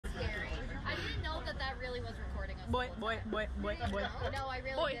boy. No, I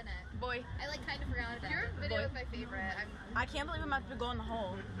really didn't. Boy. I like kind of forgot about it. Your video is my favorite. I can't believe I'm about to go in the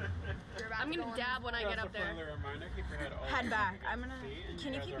hole. I'm gonna dab when I get up there. Head back. I'm gonna.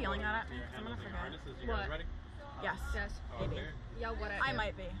 Can you keep yelling that at me? Because I'm gonna forget. What? Yes. Yes. Maybe. Yell what at you? I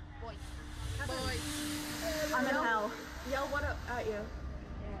might be. Boy. I'm in hell. Yell what at you?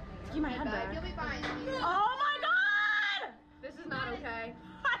 Keep my head back. You'll be fine. Oh my god! This is not okay.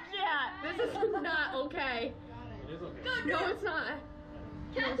 I can't. This is not okay. It is okay. No, it's not.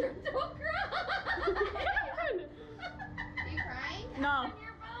 Catherine, don't cry! Catherine! Are you crying? No.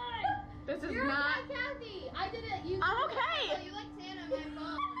 You're fine. This is You're not. okay, Kathy. I did it. I'm okay. Oh, you like Santa on my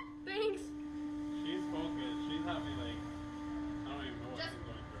phone. Thanks. She's focused. She's happy, like, I don't even know what Just she's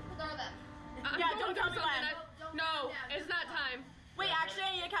going through. throw them. Yeah, don't toss do away. Don't No, put it down. it's not time. Wait, actually,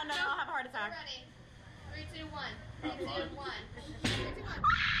 I need to count down. I'll have a heart attack. Ready? 3, 2, 1. 3, 2, 1. 3, 2, 1.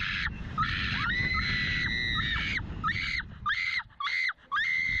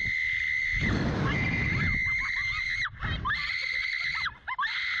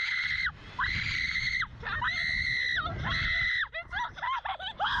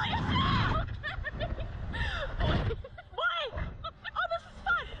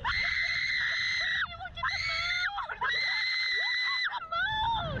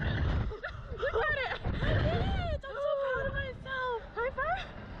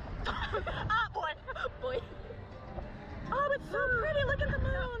 Boy. Oh, it's so pretty. Look at the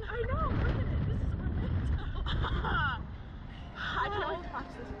moon. I know. Look at it. This is romantic. I can't wait to watch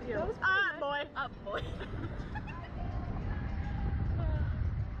this video. Boy. Boy.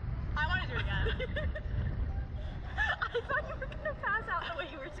 I want to do it again. I thought you were going to pass out the way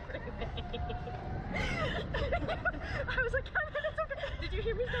you were screaming. I was like, Catherine, it's okay. Did you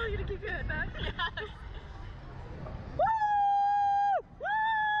hear me tell you to keep your head back? Yes.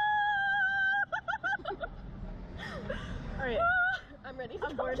 Alright. I'm ready to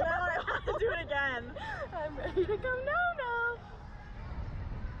I'm bored now. I want to do it again. I'm ready to go now.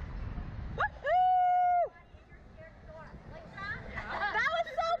 That was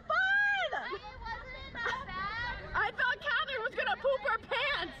so fun! Wasn't it that bad? I thought Catherine was gonna poop her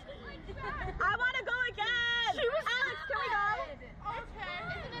pants. I want to go again! She was- Alex, can we go? Okay.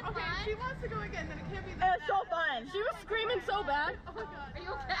 Isn't it Okay, fun? if she wants to go again, then it can't be It that was so fun. She was screaming so bad. Oh my god. Are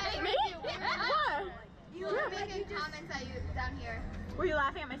you okay? Me? What? You were making comments at you down here. Were you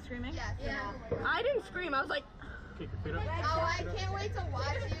laughing at my screaming? Yes. Yeah. I didn't scream. I was like, Kick your feet up. Oh, I can't wait to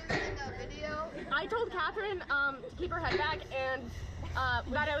watch you in the video. I told Catherine to keep her head back and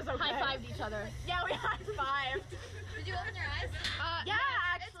That it was okay. high-fived each other. Yeah, we high-fived. Did you open your eyes? Yeah, yes.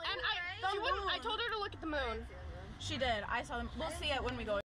 actually. And I told her to look at the moon. She did. I saw them. We'll see it when we go.